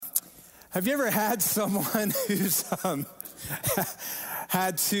Have you ever had someone who's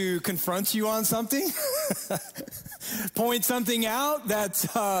had to confront you on something? Point something out that's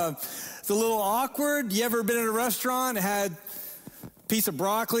it's a little awkward? You ever been at a restaurant and had a piece of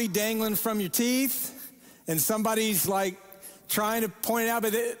broccoli dangling from your teeth and somebody's like trying to point it out,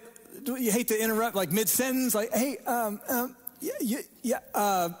 but you hate to interrupt like mid-sentence, like, hey,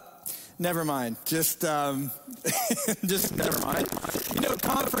 never mind. Just never mind. You know,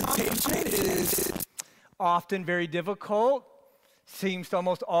 confrontation is often very difficult. Seems to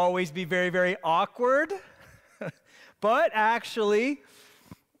almost always be very, very awkward. But actually,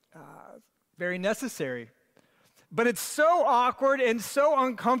 very necessary. But it's so awkward and so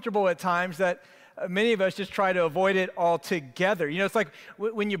uncomfortable at times that many of us just try to avoid it altogether. You know, it's like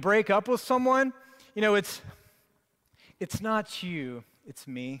when you break up with someone, you know, it's not you, it's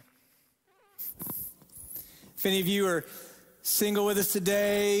me. If any of you are single with us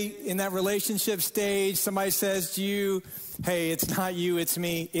today, in that relationship stage, somebody says to you, hey, it's not you, it's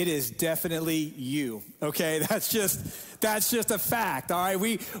me, it is definitely you, okay? That's just a fact, all right?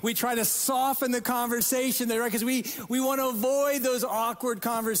 We try to soften the conversation there, right? Because we want to avoid those awkward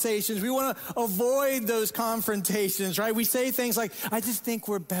conversations. We want to avoid those confrontations, right? We say things like, I just think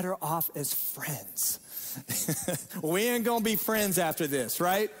we're better off as friends. We ain't going to be friends after this,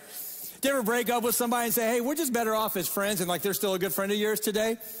 right? Do you ever break up with somebody and say, hey, we're just better off as friends, and like they're still a good friend of yours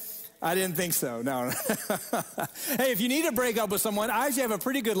today? I didn't think so, no. Hey, if you need to break up with someone, I actually have a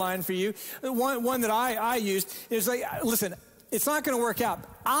pretty good line for you. One that I used is like, listen, it's not going to work out.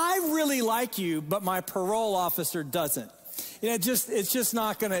 I really like you, but my parole officer doesn't. You know, it's just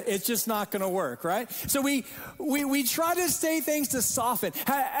not gonna work, right? So we try to say things to soften.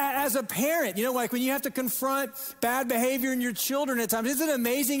 As a parent, you know, like when you have to confront bad behavior in your children at times, isn't it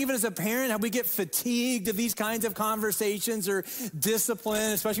amazing, even as a parent, how we get fatigued of these kinds of conversations or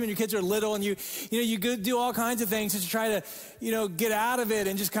discipline, especially when your kids are little and you go do all kinds of things to try to, you know, get out of it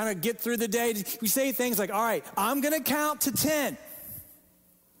and just kind of get through the day. We say things like, all right, I'm gonna count to 10.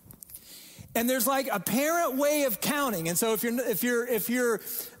 And there's like a parent way of counting. And so if you're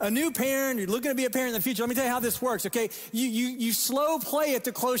a new parent, you're looking to be a parent in the future, let me tell you how this works, okay? You slow play it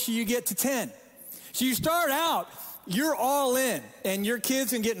the closer you get to 10. So you start out, you're all in, and your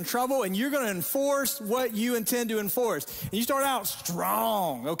kids can get in trouble, and you're going to enforce what you intend to enforce. And you start out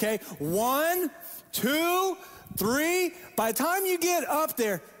strong, okay? 1, 2, 3. By the time you get up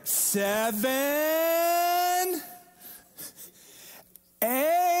there, 7,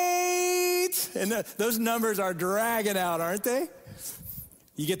 8, and those numbers are dragging out, aren't they?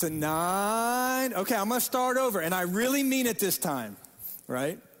 You get to 9. Okay, I'm going to start over, and I really mean it this time,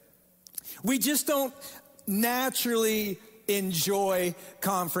 right? We just don't naturally enjoy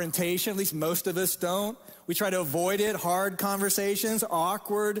confrontation. At least most of us don't. We try to avoid it. Hard conversations,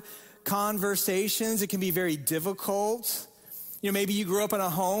 awkward conversations. It can be very difficult. You know, maybe you grew up in a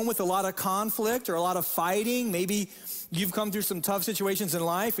home with a lot of conflict or a lot of fighting. Maybe you've come through some tough situations in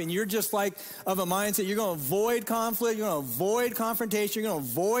life and you're just like of a mindset, you're going to avoid conflict, you're going to avoid confrontation, you're going to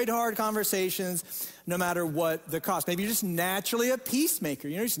avoid hard conversations no matter what the cost. Maybe you're just naturally a peacemaker.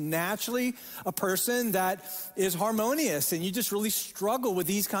 You're just naturally a person that is harmonious and you just really struggle with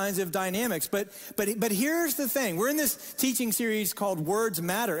these kinds of dynamics. But here's the thing. We're in this teaching series called Words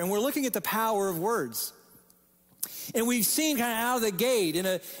Matter, and we're looking at the power of words. And we've seen kind of out of the gate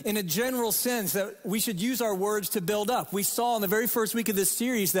in a general sense that we should use our words to build up. We saw in the very first week of this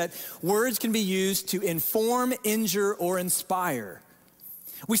series that words can be used to inform, injure, or inspire.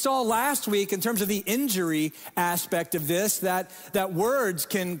 We saw last week in terms of the injury aspect of this that words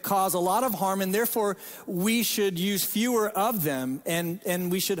can cause a lot of harm, and therefore we should use fewer of them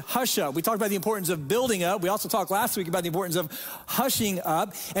and we should hush up. We talked about the importance of building up. We also talked last week about the importance of hushing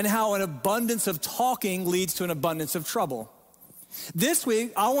up and how an abundance of talking leads to an abundance of trouble. This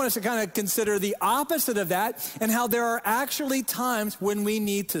week, I want us to kind of consider the opposite of that and how there are actually times when we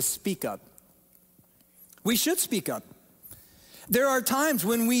need to speak up. We should speak up. There are times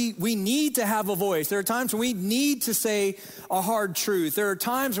when we need to have a voice. There are times when we need to say a hard truth. There are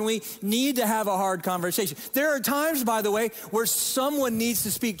times when we need to have a hard conversation. There are times, by the way, where someone needs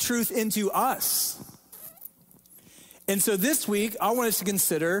to speak truth into us. And so this week, I want us to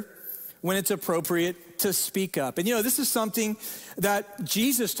consider when it's appropriate to speak up. And you know, this is something that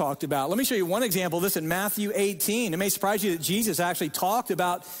Jesus talked about. Let me show you one example of this in Matthew 18. It may surprise you that Jesus actually talked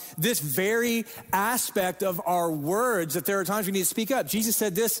about this very aspect of our words, that there are times we need to speak up. Jesus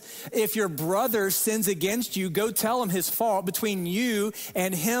said this, if your brother sins against you, go tell him his fault between you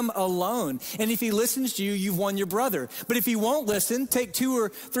and him alone. And if he listens to you, you've won your brother. But if he won't listen, take 2 or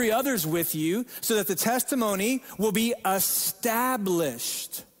 3 others with you so that the testimony will be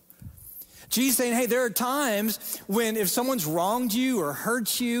established. Jesus saying, hey, there are times when if someone's wronged you or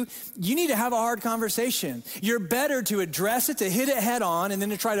hurt you, you need to have a hard conversation. You're better to address it, to hit it head on, and then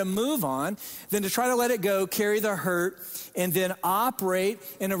to try to move on than to try to let it go, carry the hurt, and then operate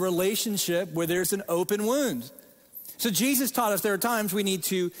in a relationship where there's an open wound. So Jesus taught us there are times we need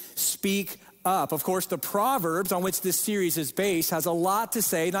to speak up. Of course, the Proverbs on which this series is based has a lot to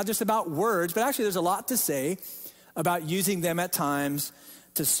say, not just about words, but actually there's a lot to say about using them at times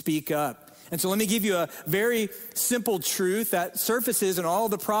to speak up. And so let me give you a very simple truth that surfaces in all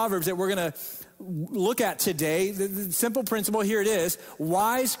the Proverbs that we're going to look at today. The simple principle, here it is.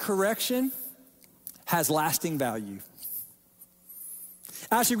 Wise correction has lasting value.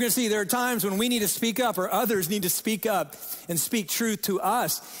 Actually, we're going to see there are times when we need to speak up or others need to speak up and speak truth to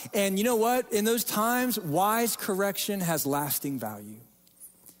us. And you know what? In those times, wise correction has lasting value.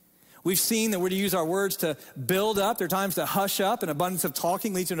 We've seen that we're to use our words to build up. There are times to hush up. An abundance of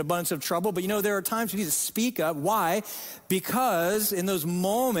talking leads to an abundance of trouble. But you know, there are times we need to speak up. Why? Because in those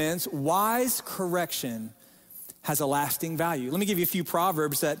moments, wise correction has a lasting value. Let me give you a few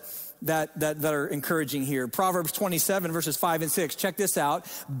Proverbs that are encouraging here. Proverbs 27, verses 5 and 6. Check this out.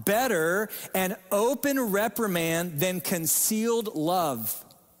 Better an open reprimand than concealed love.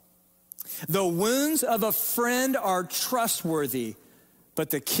 The wounds of a friend are trustworthy,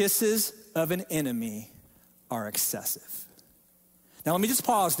 but the kisses of an enemy are excessive. Now, let me just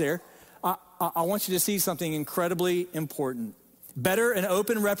pause there. I want you to see something incredibly important. Better an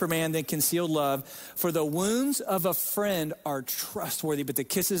open reprimand than concealed love, for the wounds of a friend are trustworthy, but the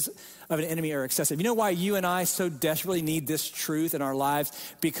kisses of an enemy are excessive. You know why you and I so desperately need this truth in our lives?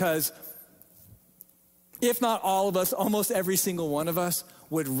 Because if not all of us, almost every single one of us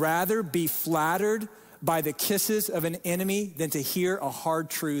would rather be flattered by the kisses of an enemy than to hear a hard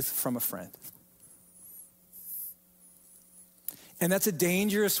truth from a friend. And that's a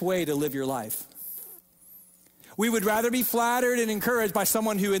dangerous way to live your life. We would rather be flattered and encouraged by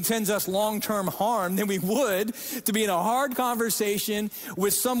someone who intends us long-term harm than we would to be in a hard conversation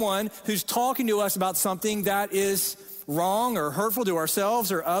with someone who's talking to us about something that is wrong or hurtful to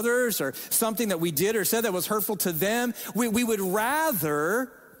ourselves or others, or something that we did or said that was hurtful to them. We would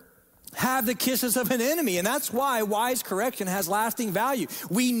rather have the kisses of an enemy. And that's why wise correction has lasting value.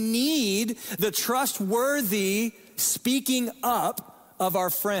 We need the trustworthy speaking up of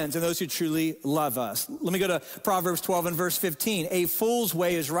our friends and those who truly love us. Let me go to Proverbs 12 and verse 15. A fool's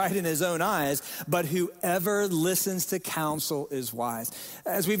way is right in his own eyes, but whoever listens to counsel is wise.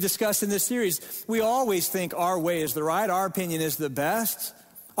 As we've discussed in this series, we always think our way is the right, our opinion is the best,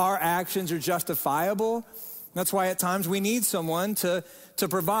 our actions are justifiable. That's why at times we need someone to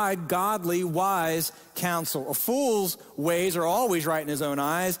provide godly, wise counsel. A fool's ways are always right in his own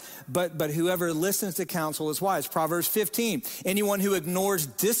eyes, but whoever listens to counsel is wise. Proverbs 15, anyone who ignores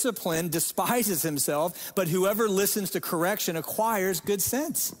discipline despises himself, but whoever listens to correction acquires good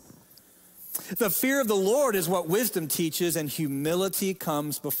sense. The fear of the Lord is what wisdom teaches, and humility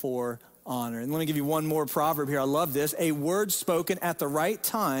comes before honor. And let me give you one more proverb here. I love this. A word spoken at the right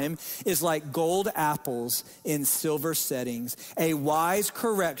time is like gold apples in silver settings. A wise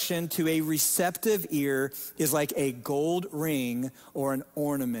correction to a receptive ear is like a gold ring or an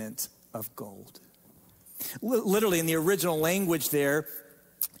ornament of gold. Literally in the original language there,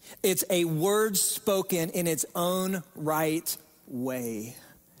 it's a word spoken in its own right way.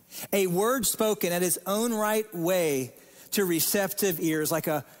 A word spoken at its own right way to receptive ears,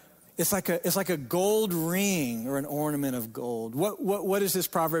 it's like a gold ring or an ornament of gold. What is this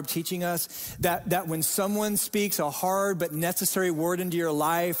proverb teaching us? That when someone speaks a hard but necessary word into your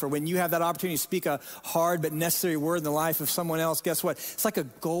life, or when you have that opportunity to speak a hard but necessary word in the life of someone else, guess what? It's like a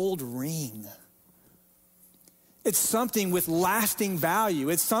gold ring. It's something with lasting value.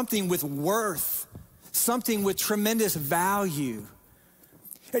 It's something with worth, something with tremendous value.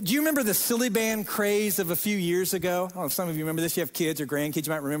 Do you remember the silly band craze of a few years ago? I don't know if some of you remember this. You have kids or grandkids,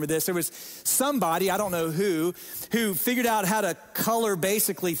 you might remember this. There was somebody, I don't know who figured out how to color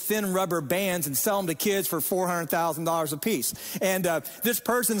basically thin rubber bands and sell them to kids for $400,000 a piece. And this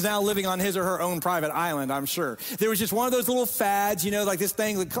person's now living on his or her own private island, I'm sure. There was just one of those little fads, like this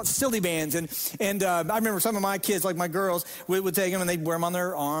thing, called silly bands. And I remember some of my kids, like my girls, would take them and they'd wear them on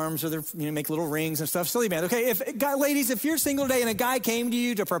their arms, or make little rings and stuff. Silly bands. Okay, ladies, if you're single today and a guy came to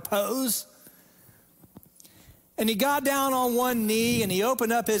you to propose, and he got down on one knee and he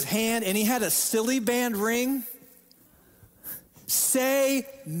opened up his hand and he had a silly band ring, say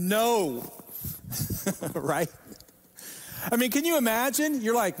no. Right? I mean, can you imagine?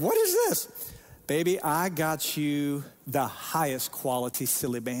 You're like, what is this? Baby, I got you the highest quality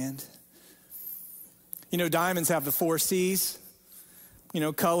silly band. Diamonds have the 4 C's,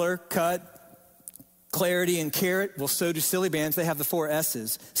 color, cut, Clarity and carrot, well, so do silly bands. They have the 4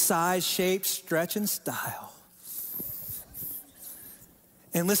 S's: size, shape, stretch, and style.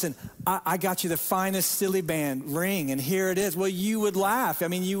 And listen, I got you the finest silly band ring, and here it is. Well, you would laugh. I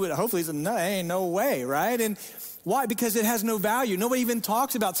mean, you would hopefully say, no, ain't no way, right? And why? Because it has no value. Nobody even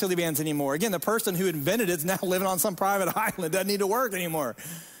talks about silly bands anymore. Again, the person who invented it is now living on some private island, doesn't need to work anymore.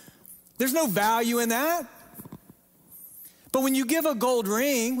 There's no value in that. But when you give a gold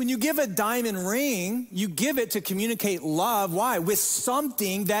ring, when you give a diamond ring, you give it to communicate love. Why? With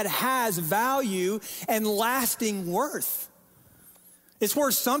something that has value and lasting worth. It's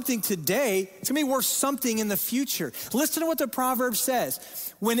worth something today. It's going to be worth something in the future. Listen to what the proverb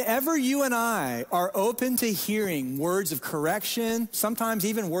says. Whenever you and I are open to hearing words of correction, sometimes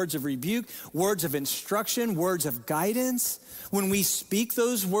even words of rebuke, words of instruction, words of guidance, when we speak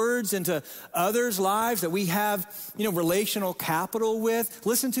those words into others' lives that we have, relational capital with,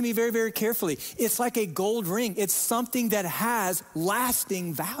 listen to me very, very carefully. It's like a gold ring. It's something that has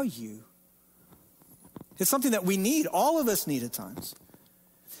lasting value. It's something that we need. All of us need at times.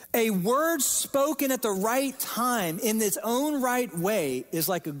 A word spoken at the right time in its own right way is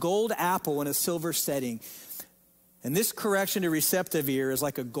like a gold apple in a silver setting. And this correction to receptive ear is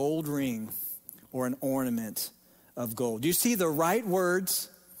like a gold ring or an ornament of gold. You see, the right words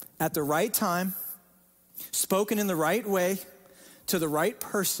at the right time, spoken in the right way to the right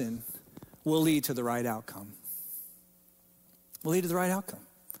person, will lead to the right outcome. Will lead to the right outcome.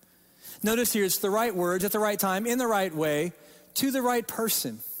 Notice here, it's the right words at the right time, in the right way, to the right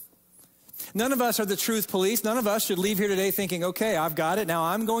person. None of us are the truth police. None of us should leave here today thinking, okay, I've got it. Now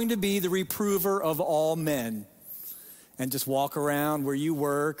I'm going to be the reprover of all men. And just walk around where you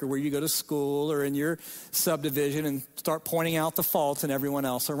work or where you go to school or in your subdivision and start pointing out the faults in everyone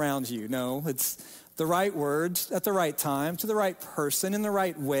else around you. No, it's the right words at the right time to the right person in the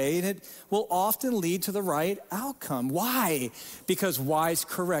right way, and it will often lead to the right outcome. Why? Because wise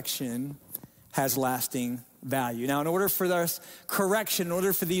correction has lasting value. Now, in order for this correction, in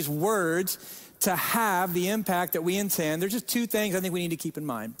order for these words to have the impact that we intend, there's just 2 things I think we need to keep in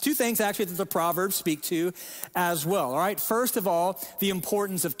mind. 2 things actually that the Proverbs speak to as well, all right? First of all, the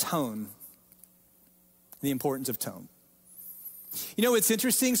importance of tone. The importance of tone. It's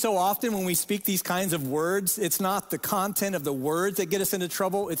interesting, so often when we speak these kinds of words, it's not the content of the words that get us into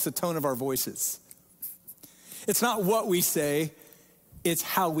trouble, it's the tone of our voices. It's not what we say, it's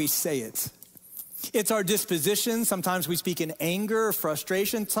how we say it. It's our disposition. Sometimes we speak in anger or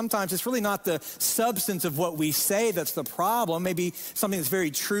frustration. Sometimes it's really not the substance of what we say that's the problem. Maybe something that's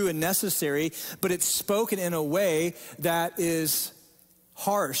very true and necessary, but it's spoken in a way that is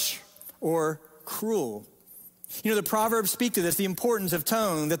harsh or cruel. The Proverbs speak to this, the importance of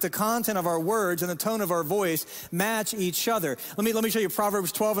tone, that the content of our words and the tone of our voice match each other. Let me show you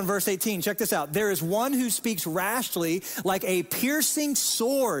Proverbs 12 and verse 18. Check this out. There is one who speaks rashly like a piercing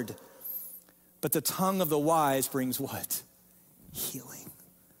sword, but the tongue of the wise brings what? Healing.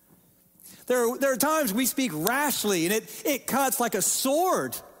 There are times we speak rashly and it cuts like a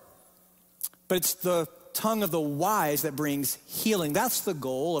sword, but it's the tongue of the wise that brings healing. That's the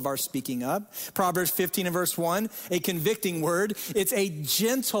goal of our speaking up. Proverbs 15 and verse 1, a convicting word. It's a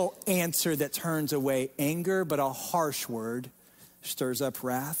gentle answer that turns away anger, but a harsh word stirs up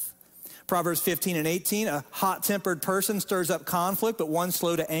wrath. Proverbs 15 and 18, a hot-tempered person stirs up conflict, but one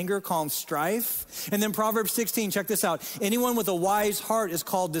slow to anger calms strife. And then Proverbs 16, check this out. Anyone with a wise heart is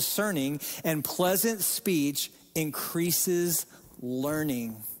called discerning, and pleasant speech increases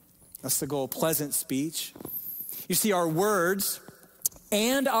learning. That's the goal, pleasant speech. You see, our words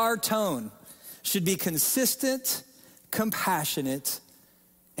and our tone should be consistent, compassionate,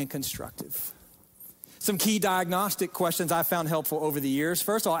 and constructive. Some key diagnostic questions I found helpful over the years.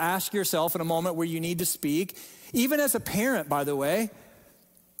 First, I'll ask yourself in a moment where you need to speak, even as a parent, by the way,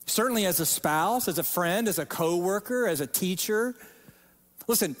 certainly as a spouse, as a friend, as a coworker, as a teacher.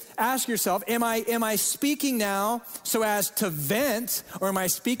 Listen, ask yourself, am I speaking now so as to vent, or am I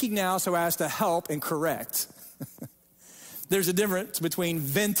speaking now so as to help and correct? There's a difference between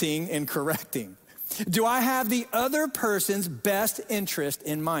venting and correcting. Do I have the other person's best interest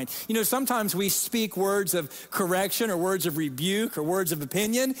in mind? Sometimes we speak words of correction or words of rebuke or words of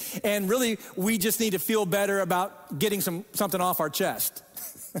opinion, and really we just need to feel better about getting something off our chest.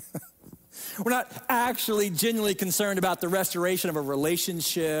 We're not actually genuinely concerned about the restoration of a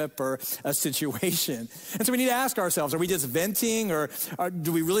relationship or a situation. And so we need to ask ourselves, are we just venting, or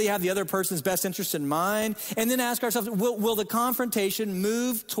do we really have the other person's best interest in mind? And then ask ourselves, will the confrontation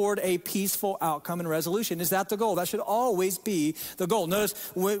move toward a peaceful outcome and resolution? Is that the goal? That should always be the goal.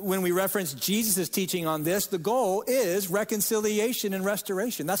 Notice when we reference Jesus' teaching on this, the goal is reconciliation and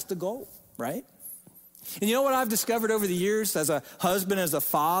restoration. That's the goal, right? And you know what I've discovered over the years as a husband, as a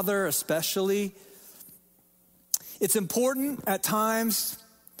father especially? It's important at times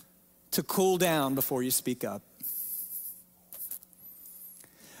to cool down before you speak up.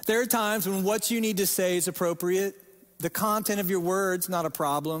 There are times when what you need to say is appropriate. The content of your words, not a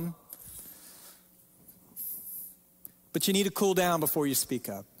problem. But you need to cool down before you speak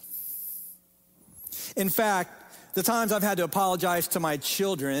up. In fact, the times I've had to apologize to my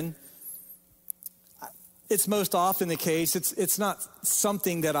children, it's most often the case. It's not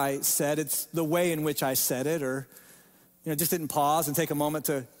something that I said. It's the way in which I said it, or just didn't pause and take a moment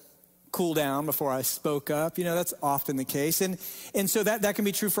to cool down before I spoke up. That's often the case. And so that can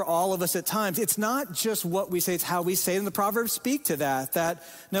be true for all of us at times. It's not just what we say, it's how we say it. And the Proverbs speak to that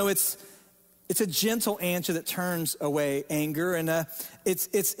no, it's a gentle answer that turns away anger, and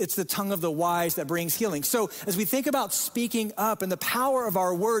it's the tongue of the wise that brings healing. So as we think about speaking up and the power of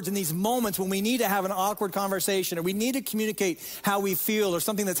our words in these moments when we need to have an awkward conversation, or we need to communicate how we feel, or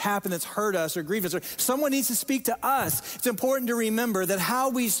something that's happened that's hurt us or grieved us, or someone needs to speak to us, it's important to remember that how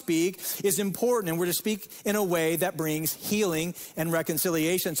we speak is important, and we're to speak in a way that brings healing and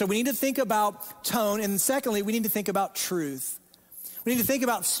reconciliation. So we need to think about tone, and secondly, we need to think about truth. We need to think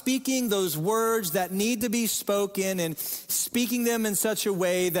about speaking those words that need to be spoken, and speaking them in such a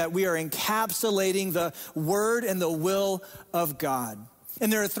way that we are encapsulating the word and the will of God.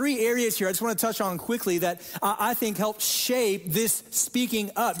 And there are three areas here I just want to touch on quickly that I think help shape this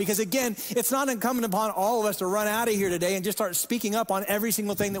speaking up. Because again, it's not incumbent upon all of us to run out of here today and just start speaking up on every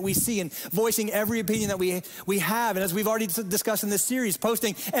single thing that we see and voicing every opinion that we have. And as we've already discussed in this series,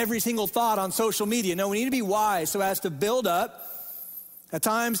 posting every single thought on social media. No, we need to be wise so as to build up. At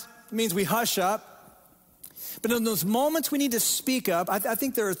times, it means we hush up. But in those moments we need to speak up, I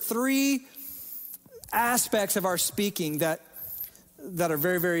think there are three aspects of our speaking that are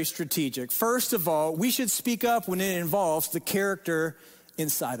very, very strategic. First of all, we should speak up when it involves the character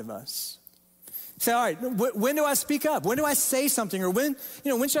inside of us. Say, all right, when do I speak up? When do I say something? Or when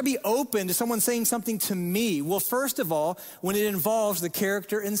should I be open to someone saying something to me? Well, first of all, when it involves the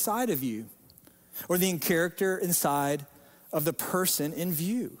character inside of you, or the character inside of the person in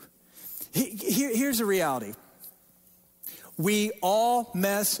view. Here's the reality. We all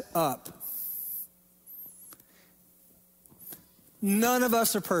mess up. None of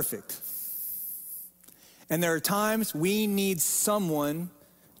us are perfect. And there are times we need someone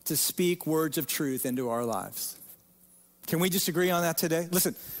to speak words of truth into our lives. Can we just agree on that today?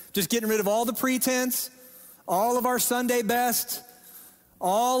 Listen, just getting rid of all the pretense, all of our Sunday best,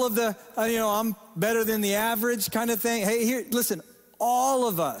 all of the, I'm better than the average kind of thing. Hey, here, listen, all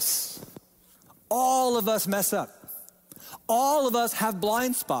of us mess up. All of us have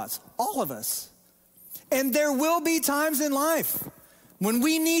blind spots, all of us. And there will be times in life when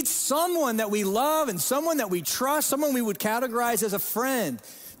we need someone that we love and someone that we trust, someone we would categorize as a friend,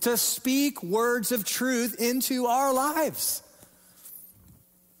 to speak words of truth into our lives.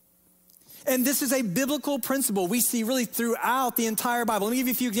 And this is a biblical principle we see really throughout the entire Bible. Let me give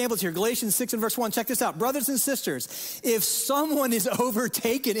you a few examples here. Galatians 6 and verse 1, check this out. Brothers and sisters, if someone is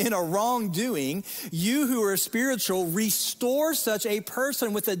overtaken in a wrongdoing, you who are spiritual, restore such a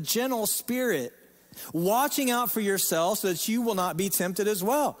person with a gentle spirit, watching out for yourself so that you will not be tempted as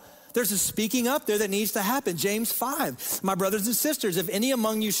well. There's a speaking up there that needs to happen. James 5, my brothers and sisters, if any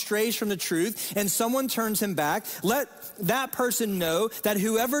among you strays from the truth and someone turns him back, let that person know that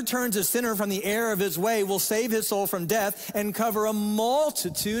whoever turns a sinner from the error of his way will save his soul from death and cover a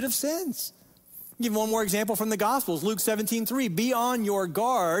multitude of sins. I'll give one more example from the Gospels. Luke 17:3, be on your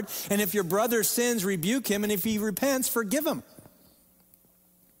guard, and if your brother sins, rebuke him, and if he repents, forgive him.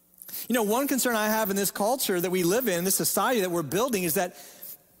 One concern I have in this culture that we live in, this society that we're building, is that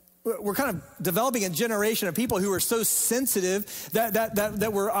we're kind of developing a generation of people who are so sensitive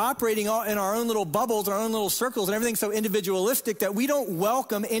that we're operating in our own little bubbles, our own little circles, and everything's so individualistic that we don't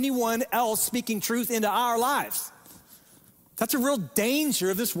welcome anyone else speaking truth into our lives. That's a real danger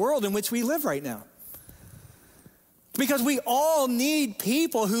of this world in which we live right now. Because we all need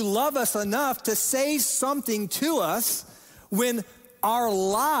people who love us enough to say something to us when our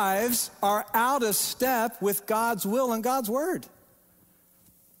lives are out of step with God's will and God's word.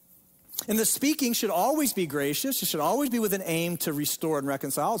 And the speaking should always be gracious. It should always be with an aim to restore and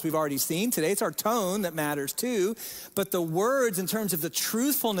reconcile, as we've already seen today. It's our tone that matters too. But the words, in terms of the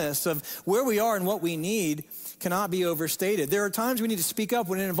truthfulness of where we are and what we need, cannot be overstated. There are times we need to speak up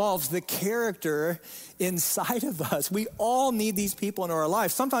when it involves the character inside of us. We all need these people in our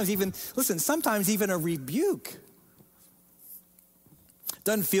life. Sometimes even a rebuke.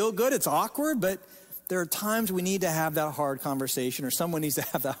 Doesn't feel good, it's awkward, but are times we need to have that hard conversation, or someone needs to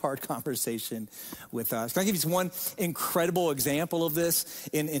have that hard conversation with us. Can I give you one incredible example of this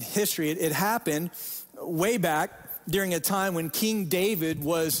in history? It happened way back during a time when King David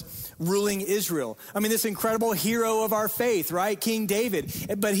was ruling Israel. I mean, this incredible hero of our faith, right? King David.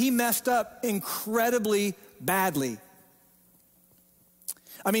 But he messed up incredibly badly.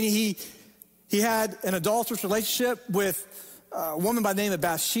 I mean, he had an adulterous relationship with a woman by the name of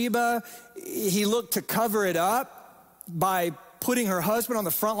Bathsheba. He looked to cover it up by putting her husband on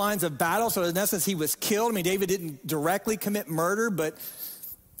the front lines of battle. So in essence, he was killed. I mean, David didn't directly commit murder, but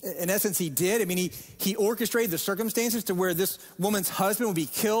in essence, he did. I mean, he orchestrated the circumstances to where this woman's husband would be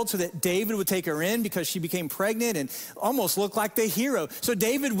killed so that David would take her in because she became pregnant and almost looked like the hero. So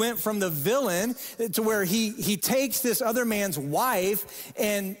David went from the villain to where he takes this other man's wife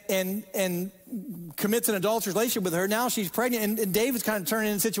and commits an adulterous relationship with her. Now she's pregnant, and David's kind of turning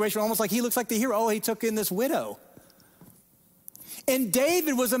in a situation almost like he looks like the hero. Oh, he took in this widow. And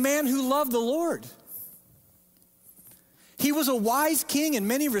David was a man who loved the Lord. He was a wise king in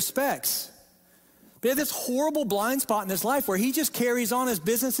many respects. But he had this horrible blind spot in his life where he just carries on his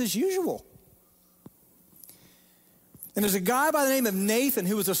business as usual. And there's a guy by the name of Nathan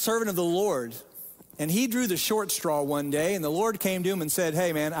who was a servant of the Lord. And he drew the short straw one day, and the Lord came to him and said,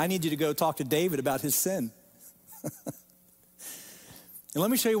 hey, man, I need you to go talk to David about his sin. And let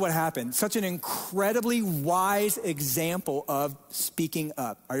me show you what happened. Such an incredibly wise example of speaking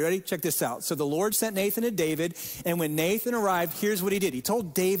up. Are you ready? Check this out. So the Lord sent Nathan to David, and when Nathan arrived, here's what he did. He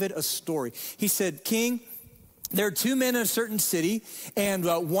told David a story. He said, King, there are two men in a certain city, and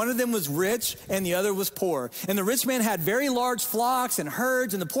one of them was rich and the other was poor. And the rich man had very large flocks and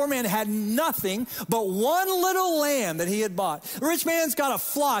herds, and the poor man had nothing but one little lamb that he had bought. The rich man's got a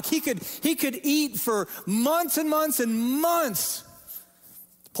flock. He could eat for months and months and months.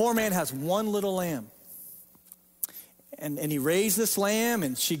 Poor man has one little lamb. And he raised this lamb,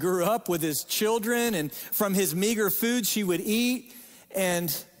 and she grew up with his children, and from his meager food she would eat, and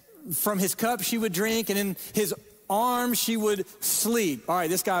from his cup she would drink, and in his arms she would sleep. All right,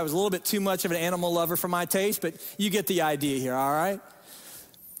 this guy was a little bit too much of an animal lover for my taste, but you get the idea here, all right?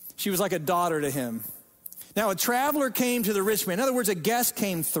 She was like a daughter to him. Now, a traveler came to the rich man. In other words, a guest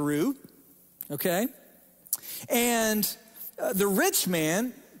came through, okay? And the rich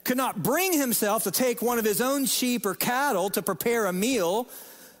man could not bring himself to take one of his own sheep or cattle to prepare a meal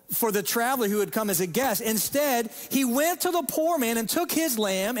for the traveler who had come as a guest. Instead, he went to the poor man and took his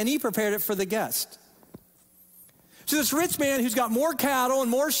lamb, and he prepared it for the guest. So this rich man who's got more cattle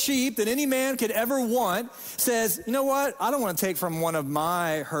and more sheep than any man could ever want says, you know what? I don't want to take from one of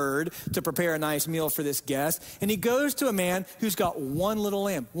my herd to prepare a nice meal for this guest. And he goes to a man who's got one little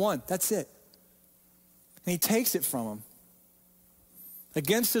lamb. One, that's it. And he takes it from him.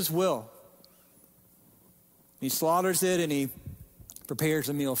 Against his will. He slaughters it and he prepares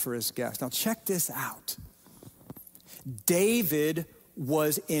a meal for his guest. Now check this out. David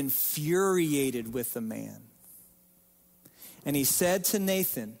was infuriated with the man. And he said to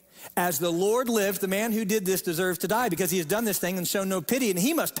Nathan, as the Lord lives, the man who did this deserves to die because he has done this thing and shown no pity, and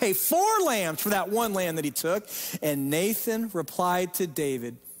he must pay 4 lambs for that one lamb that he took. And Nathan replied to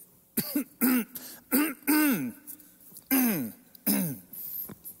David,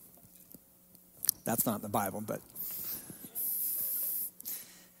 that's not in the Bible, but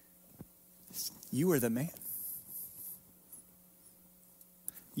you are the man.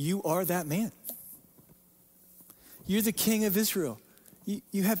 You are that man. You're the king of Israel.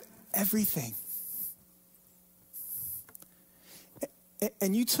 You have everything.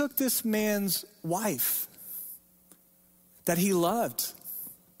 And you took this man's wife that he loved,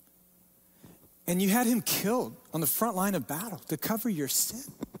 and you had him killed on the front line of battle to cover your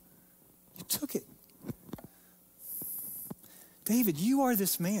sin. You took it. David, you are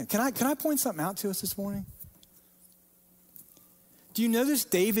this man. Can I point something out to us this morning? Do you notice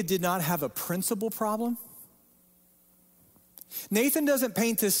David did not have a principle problem? Nathan doesn't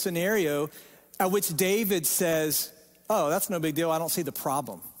paint this scenario at which David says, oh, that's no big deal. I don't see the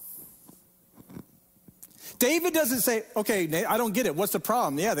problem. David doesn't say, okay, Nate, I don't get it. What's the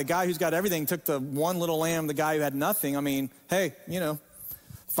problem? Yeah, the guy who's got everything took the one little lamb, the guy who had nothing. I mean, hey,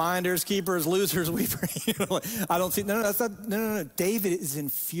 finders, keepers, losers, weepers. I don't see, no. David is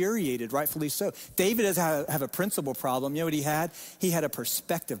infuriated, rightfully so. David doesn't have a principle problem. You know what he had? He had a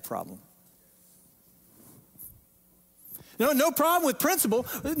perspective problem. No problem with principle.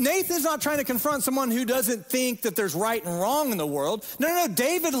 Nathan's not trying to confront someone who doesn't think that there's right and wrong in the world. No.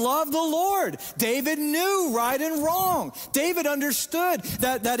 David loved the Lord. David knew right and wrong. David understood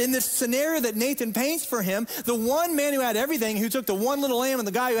that in this scenario that Nathan paints for him, the one man who had everything, who took the one little lamb, and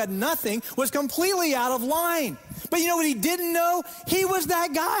the guy who had nothing was completely out of line. But you know what he didn't know? He was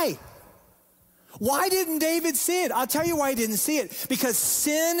that guy. Why didn't David see it? I'll tell you why he didn't see it. Because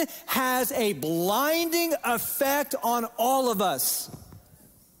sin has a blinding effect on all of us.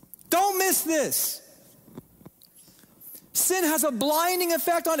 Don't miss this. Sin has a blinding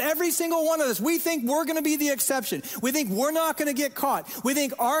effect on every single one of us. We think we're going to be the exception. We think we're not going to get caught. We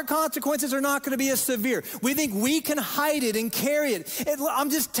think our consequences are not going to be as severe. We think we can hide it and carry it. I'm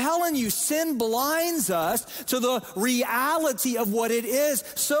just telling you, sin blinds us to the reality of what it is,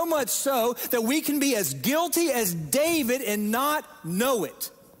 so much so that we can be as guilty as David and not know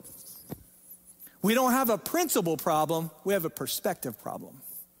it. We don't have a principle problem. We have a perspective problem.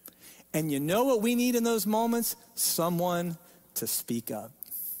 And you know what we need in those moments? Someone to speak up.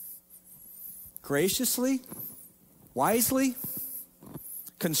 Graciously, wisely,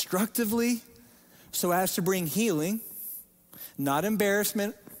 constructively, so as to bring healing, not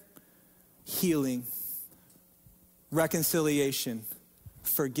embarrassment, healing, reconciliation,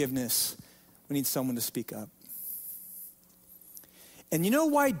 forgiveness. We need someone to speak up. And you know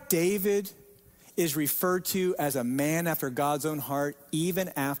why David is referred to as a man after God's own heart, even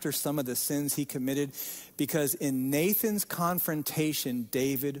after some of the sins he committed? Because in Nathan's confrontation,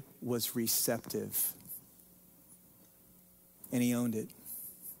 David was receptive. And he owned it.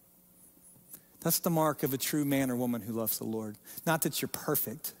 That's the mark of a true man or woman who loves the Lord. Not that you're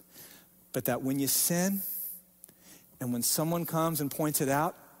perfect, but that when you sin, and when someone comes and points it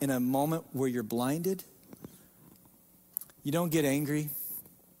out in a moment where you're blinded, you don't get angry.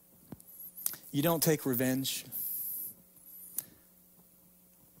 You don't take revenge.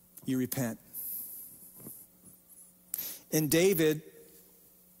 You repent. And David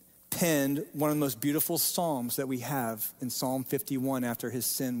penned one of the most beautiful psalms that we have in Psalm 51 after his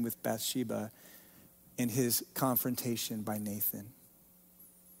sin with Bathsheba and his confrontation by Nathan.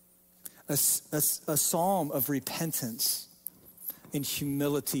 A psalm of repentance and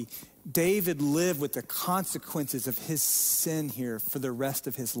humility. David lived with the consequences of his sin here for the rest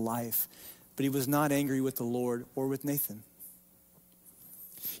of his life. But he was not angry with the Lord or with Nathan.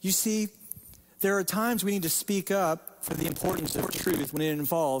 You see, there are times we need to speak up for the importance of truth when it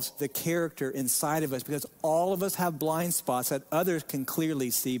involves the character inside of us, because all of us have blind spots that others can clearly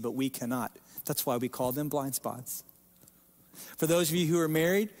see, but we cannot. That's why we call them blind spots. For those of you who are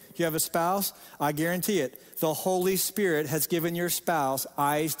married, you have a spouse, I guarantee it, the Holy Spirit has given your spouse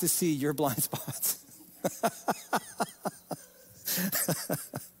eyes to see your blind spots.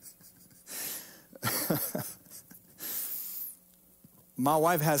 My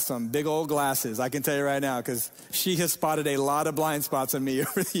wife has some big old glasses, I can tell you right now, because she has spotted a lot of blind spots in me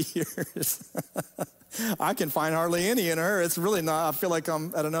over the years. I can find hardly any in her. It's really not, I feel like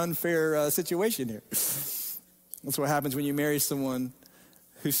I'm at an unfair situation here. That's what happens when you marry someone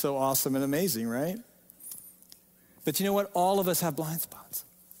who's so awesome and amazing, right? But you know what? All of us have blind spots.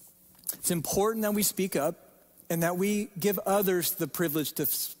 It's important that we speak up and that we give others the privilege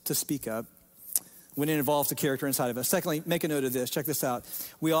to speak up when it involves the character inside of us. Secondly, make a note of this. Check this out.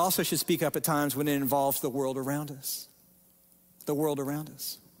 We also should speak up at times when it involves the world around us. The world around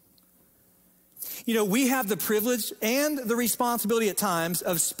us. You know, we have the privilege and the responsibility at times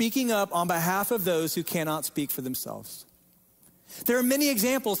of speaking up on behalf of those who cannot speak for themselves. There are many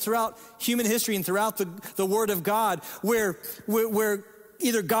examples throughout human history and throughout the Word of God where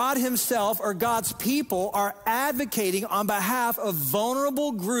either God himself or God's people are advocating on behalf of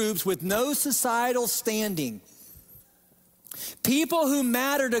vulnerable groups with no societal standing. People who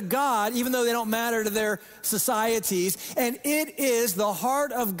matter to God, even though they don't matter to their societies. And it is the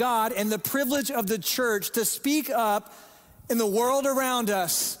heart of God and the privilege of the church to speak up in the world around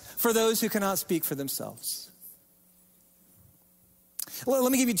us for those who cannot speak for themselves. Well,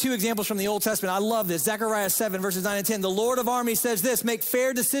 let me give you two examples from the Old Testament. I love this. Zechariah 7, verses 9 and 10. The Lord of armies says this: make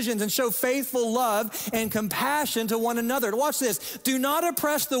fair decisions and show faithful love and compassion to one another. Watch this. Do not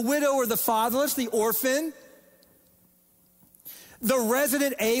oppress the widow or the fatherless, the orphan, the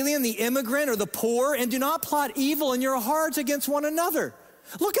resident alien, the immigrant, or the poor, and do not plot evil in your hearts against one another.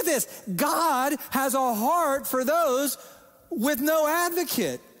 Look at this. God has a heart for those with no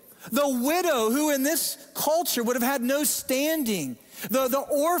advocate. The widow, who in this culture would have had no standing. The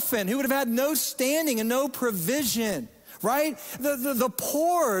orphan, who would have had no standing and no provision, right? The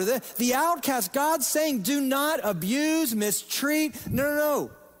poor, the outcast. God's saying, do not abuse, mistreat. No.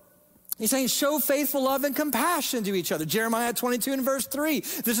 He's saying, show faithful love and compassion to each other. Jeremiah 22 and verse 3.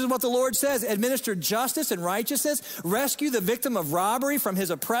 This is what the Lord says. Administer justice and righteousness. Rescue the victim of robbery from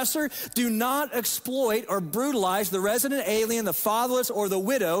his oppressor. Do not exploit or brutalize the resident alien, the fatherless, or the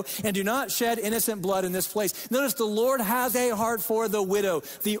widow, and do not shed innocent blood in this place. Notice the Lord has a heart for the widow,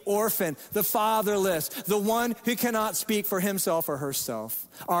 the orphan, the fatherless, the one who cannot speak for himself or herself.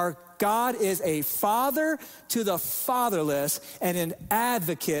 Our God is a father to the fatherless and an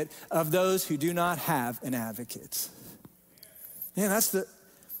advocate of those who do not have an advocate. Man, that's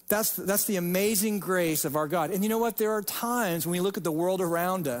the amazing grace of our God. And you know what? There are times when we look at the world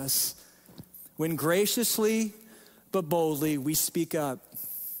around us when graciously but boldly we speak up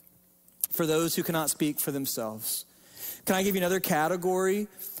for those who cannot speak for themselves. Can I give you another category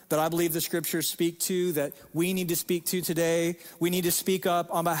that I believe the scriptures speak to, that we need to speak to today? We need to speak up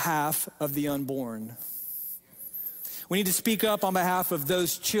on behalf of the unborn. We need to speak up on behalf of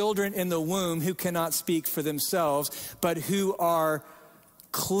those children in the womb who cannot speak for themselves, but who are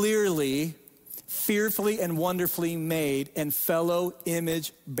clearly, fearfully, and wonderfully made and fellow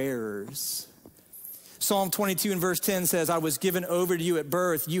image bearers. Psalm 22 and verse 10 says, I was given over to you at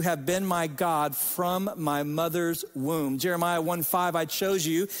birth. You have been my God from my mother's womb. Jeremiah 1:5, I chose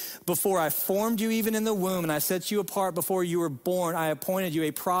you before I formed you even in the womb, and I set you apart before you were born. I appointed you a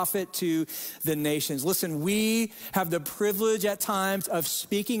prophet to the nations. Listen, we have the privilege at times of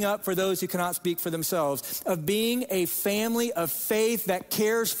speaking up for those who cannot speak for themselves, of being a family of faith that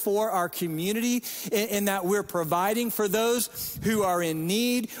cares for our community, in that we're providing for those who are in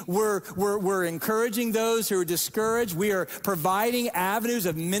need. We're encouraging those who are discouraged. We are providing avenues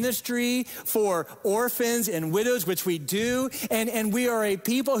of ministry for orphans and widows, which we do. And we are a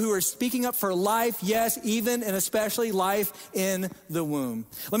people who are speaking up for life, yes, even and especially life in the womb.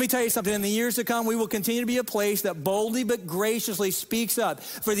 Let me tell you something. In the years to come, we will continue to be a place that boldly but graciously speaks up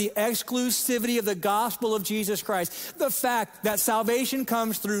for the exclusivity of the gospel of Jesus Christ. The fact that salvation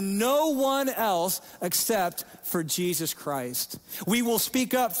comes through no one else except for Jesus Christ. We will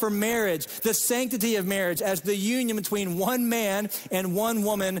speak up for marriage, the sanctity of marriage as the union between one man and one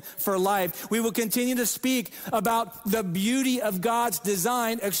woman for life. We will continue to speak about the beauty of God's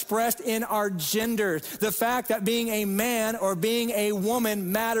design expressed in our genders. The fact that being a man or being a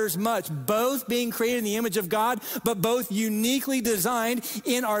woman matters much. Both being created in the image of God, but both uniquely designed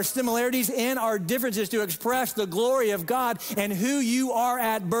in our similarities and our differences to express the glory of God. And who you are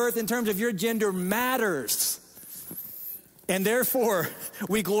at birth in terms of your gender matters. And therefore,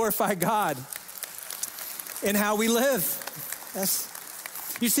 we glorify God in how we live.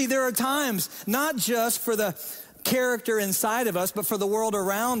 You see, there are times, not just for the character inside of us, but for the world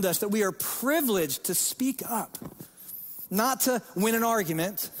around us, that we are privileged to speak up. Not to win an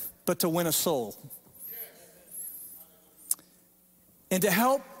argument, but to win a soul. And to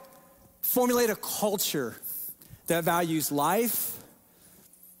help formulate a culture that values life,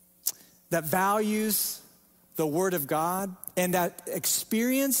 that values the Word of God, and that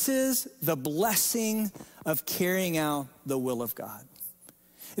experiences the blessing of carrying out the will of God.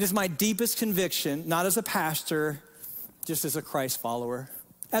 It is my deepest conviction, not as a pastor, just as a Christ follower,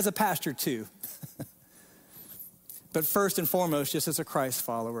 as a pastor too, but first and foremost, just as a Christ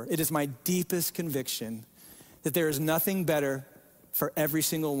follower. It is my deepest conviction that there is nothing better for every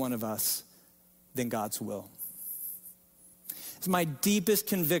single one of us than God's will. It's my deepest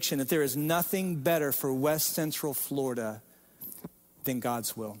conviction that there is nothing better for West Central Florida than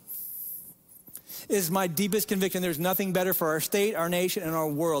God's will. It is my deepest conviction there's nothing better for our state, our nation, and our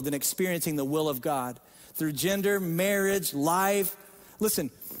world than experiencing the will of God through gender, marriage, life.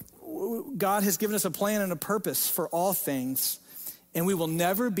 Listen, God has given us a plan and a purpose for all things, and we will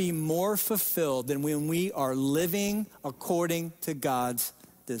never be more fulfilled than when we are living according to God's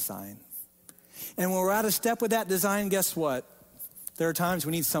design. And when we're out of step with that design, guess what? There are times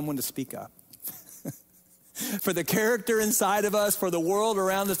we need someone to speak up. For the character inside of us, for the world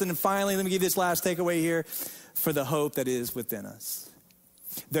around us, and then finally, let me give you this last takeaway here, for the hope that is within us.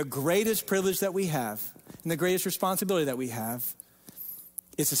 The greatest privilege that we have, and the greatest responsibility that we have,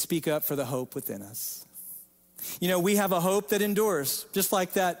 is to speak up for the hope within us. You know, we have a hope that endures, just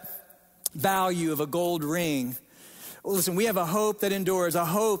like that value of a gold ring. Listen, we have a hope that endures, a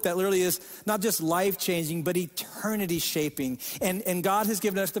hope that literally is not just life-changing, but eternity-shaping. And God has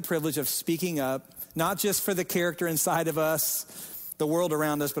given us the privilege of speaking up, not just for the character inside of us, the world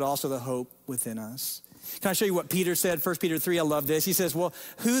around us, but also the hope within us. Can I show you what Peter said? 1 Peter 3, I love this. He says, well,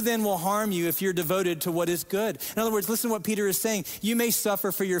 who then will harm you if you're devoted to what is good? In other words, listen to what Peter is saying. You may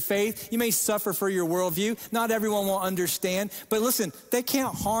suffer for your faith. You may suffer for your worldview. Not everyone will understand. But listen, they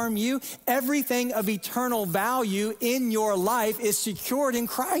can't harm you. Everything of eternal value in your life is secured in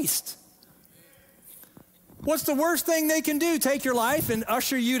Christ. What's the worst thing they can do? Take your life and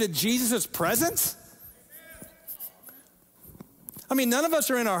usher you to Jesus' presence? I mean, none of us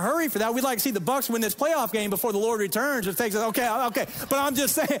are in a hurry for that. We'd like to see the Bucks win this playoff game before the Lord returns. It takes us, okay. But I'm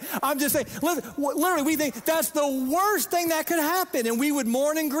just saying, literally, we think that's the worst thing that could happen. And we would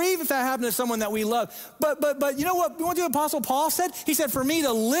mourn and grieve if that happened to someone that we love. But you know what the Apostle Paul said? He said, for me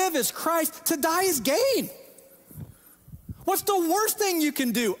to live is Christ, to die is gain. What's the worst thing you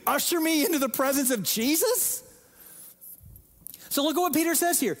can do? Usher me into the presence of Jesus? So look at what Peter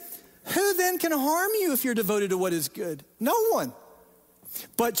says here. Who then can harm you if you're devoted to what is good? No one.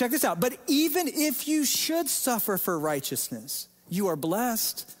 But check this out. But even if you should suffer for righteousness, you are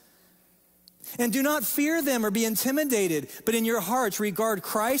blessed. And do not fear them or be intimidated, but in your hearts regard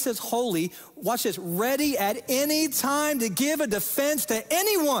Christ as holy. Watch this. Ready at any time to give a defense to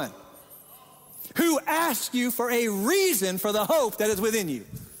anyone who asks you for a reason for the hope that is within you.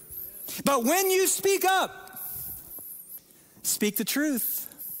 But when you speak up, speak the truth.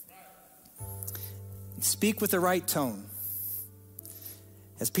 Speak with the right tone.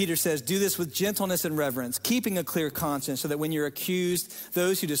 As Peter says, do this with gentleness and reverence, keeping a clear conscience, so that when you're accused,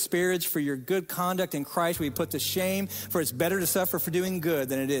 those who disparage for your good conduct in Christ will be put to shame, for it's better to suffer for doing good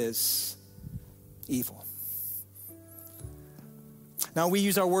than it is evil. Now, we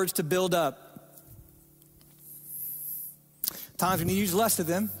use our words to build up. Times we need to use less of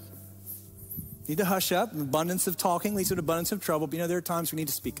them. Need to hush up. An abundance of talking leads to an abundance of trouble. But there are times we need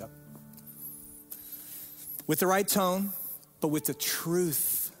to speak up. With the right tone, but with the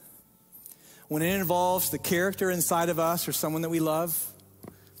truth. When it involves the character inside of us or someone that we love,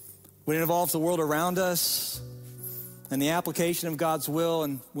 when it involves the world around us and the application of God's will,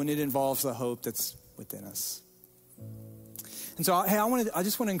 and when it involves the hope that's within us. And so, hey, I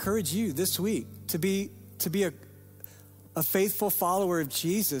just want to encourage you this week to be a faithful follower of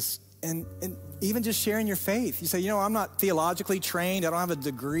Jesus, and even just sharing your faith. You say, I'm not theologically trained. I don't have a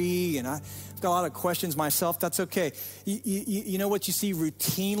degree, and I've got a lot of questions myself. That's okay. You know what you see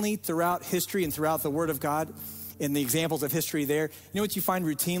routinely throughout history and throughout the Word of God, in the examples of history there? You know what you find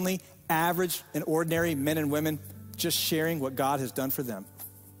routinely? Average and ordinary men and women just sharing what God has done for them.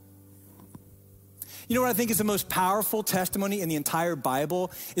 You know what I think is the most powerful testimony in the entire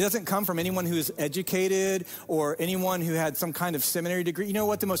Bible? It doesn't come from anyone who is educated or anyone who had some kind of seminary degree. You know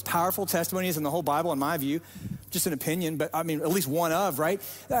what the most powerful testimony is in the whole Bible, in my view? Just an opinion, but I mean, at least one of, right?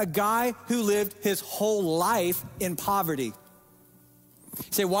 A guy who lived his whole life in poverty. You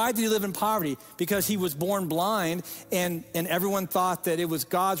say, why did he live in poverty? Because he was born blind, and everyone thought that it was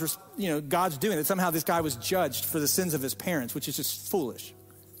God's doing it. Somehow this guy was judged for the sins of his parents, which is just foolish.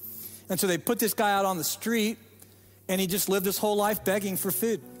 And so they put this guy out on the street, and he just lived his whole life begging for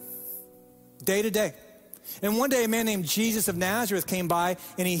food, day to day. And one day a man named Jesus of Nazareth came by,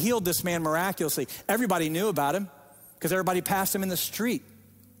 and he healed this man miraculously. Everybody knew about him because everybody passed him in the street.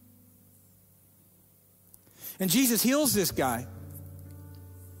 And Jesus heals this guy.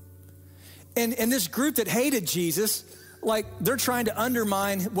 And this group that hated Jesus, they're trying to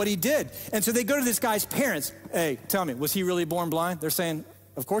undermine what he did. And so they go to this guy's parents. Hey, tell me, was he really born blind? They're saying,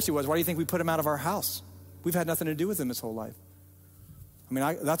 of course he was. Why do you think we put him out of our house? We've had nothing to do with him his whole life. I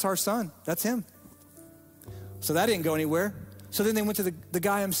mean, that's our son. That's him. So that didn't go anywhere. So then they went to the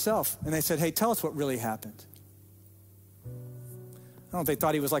guy himself, and they said, hey, tell us what really happened. I don't know if they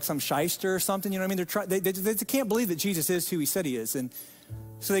thought he was like some shyster or something. You know what I mean? They can't believe that Jesus is who he said he is. And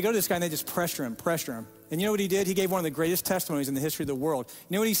so they go to this guy, and they just pressure him. And you know what he did? He gave one of the greatest testimonies in the history of the world.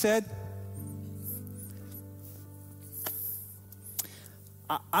 You know what he said?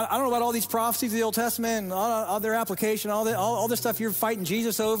 I don't know about all these prophecies of the Old Testament and all their application, all this stuff you're fighting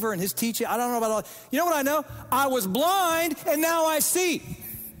Jesus over and his teaching. I don't know about all. You know what I know? I was blind and now I see.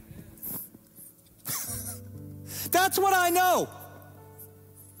 That's what I know.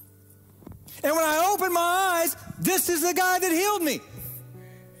 And when I opened my eyes, this is the guy that healed me.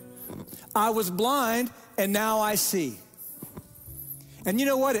 I was blind and now I see. And you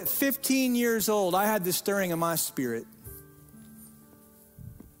know what? At 15 years old, I had this stirring in my spirit.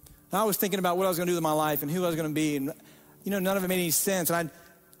 I was thinking about what I was going to do with my life and who I was going to be. And, none of it made any sense. And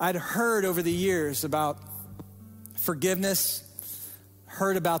I'd heard over the years about forgiveness,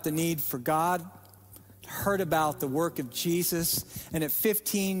 heard about the need for God, heard about the work of Jesus. And at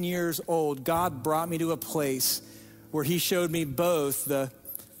 15 years old, God brought me to a place where he showed me both the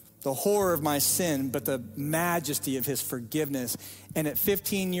horror of my sin, but the majesty of his forgiveness. And at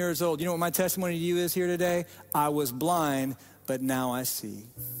 15 years old, you know what my testimony to you is here today? I was blind, but now I see.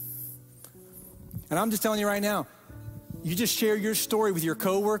 And I'm just telling you right now, you just share your story with your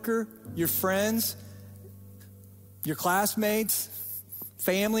coworker, your friends, your classmates,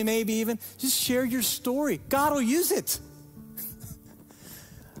 family maybe even. Just share your story. God will use it.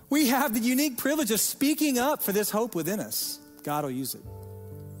 We have the unique privilege of speaking up for this hope within us. God will use it.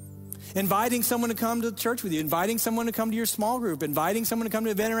 Inviting someone to come to church with you, inviting someone to come to your small group, inviting someone to come to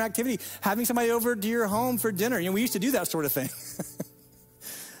an event or activity, having somebody over to your home for dinner. You know, we used to do that sort of thing.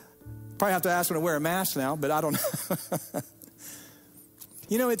 Probably have to ask them to wear a mask now, but I don't know.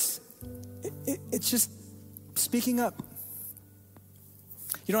 You know, it's just speaking up.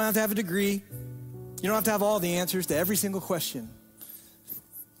 You don't have to have a degree. You don't have to have all the answers to every single question.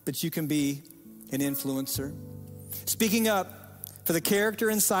 But you can be an influencer. Speaking up for the character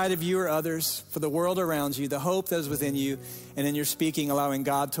inside of you or others, for the world around you, the hope that is within you, and in your speaking, allowing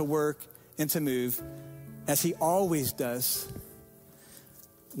God to work and to move as he always does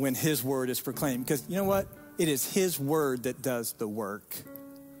when his word is proclaimed. Because you know what? It is his word that does the work.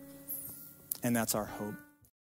 And that's our hope.